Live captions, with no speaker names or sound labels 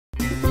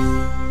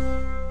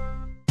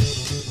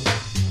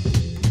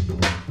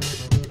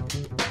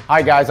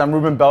Hi guys, I'm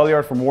Ruben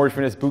Baylor from Warrior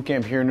Fitness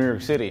Bootcamp here in New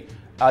York City.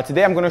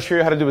 Today I'm going to show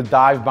you how to do a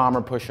dive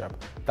bomber push-up.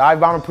 Dive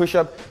bomber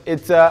push-up,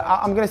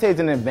 I'm going to say it's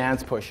an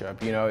advanced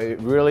push-up. You know, it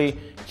really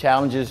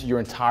challenges your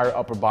entire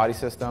upper body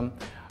system.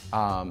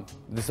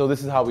 So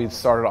this is how we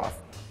started off.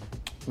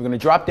 We're going to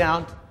drop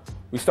down.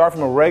 We start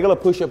from a regular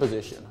push-up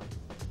position.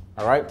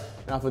 All right.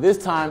 Now for this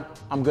time,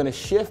 I'm going to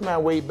shift my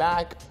weight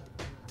back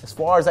as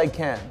far as I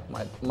can.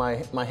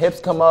 My hips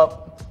come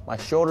up, my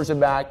shoulders are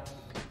back.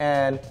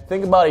 And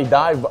think about a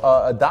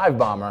dive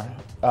bomber.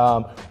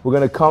 We're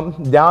gonna come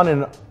down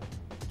and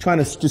trying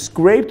to just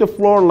scrape the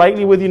floor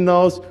lightly with your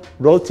nose,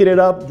 rotate it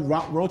up,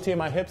 rotate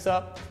my hips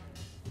up,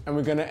 and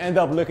we're gonna end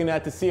up looking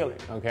at the ceiling,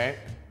 okay?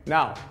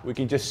 Now, we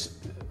can just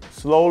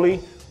slowly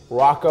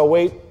rock our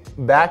weight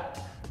back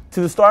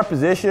to the start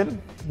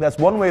position. That's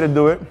one way to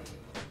do it.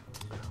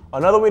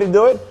 Another way to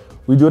do it,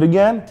 we do it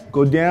again,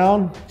 go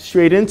down,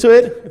 straight into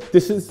it. If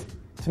this is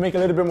to make it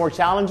a little bit more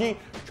challenging,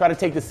 try to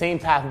take the same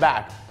path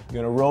back.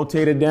 You're gonna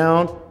rotate it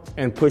down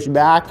and push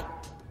back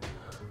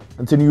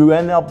until you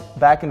end up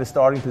back in the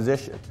starting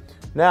position.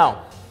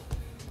 Now,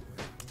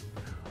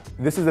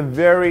 this is a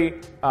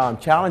very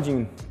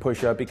challenging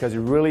push-up because it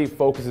really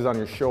focuses on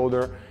your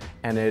shoulder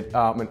and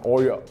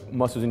all your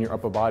muscles in your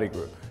upper body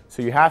group.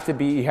 So you have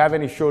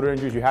any shoulder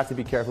injuries, you have to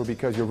be careful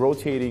because you're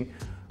rotating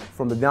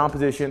from the down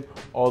position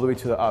all the way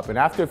to the up. And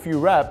after a few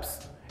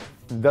reps,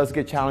 it does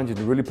get challenging.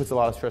 It really puts a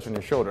lot of stress on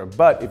your shoulder.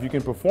 But if you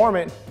can perform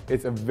it,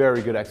 it's a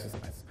very good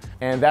exercise.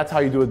 And that's how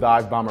you do a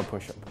dive bomber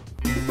push-up.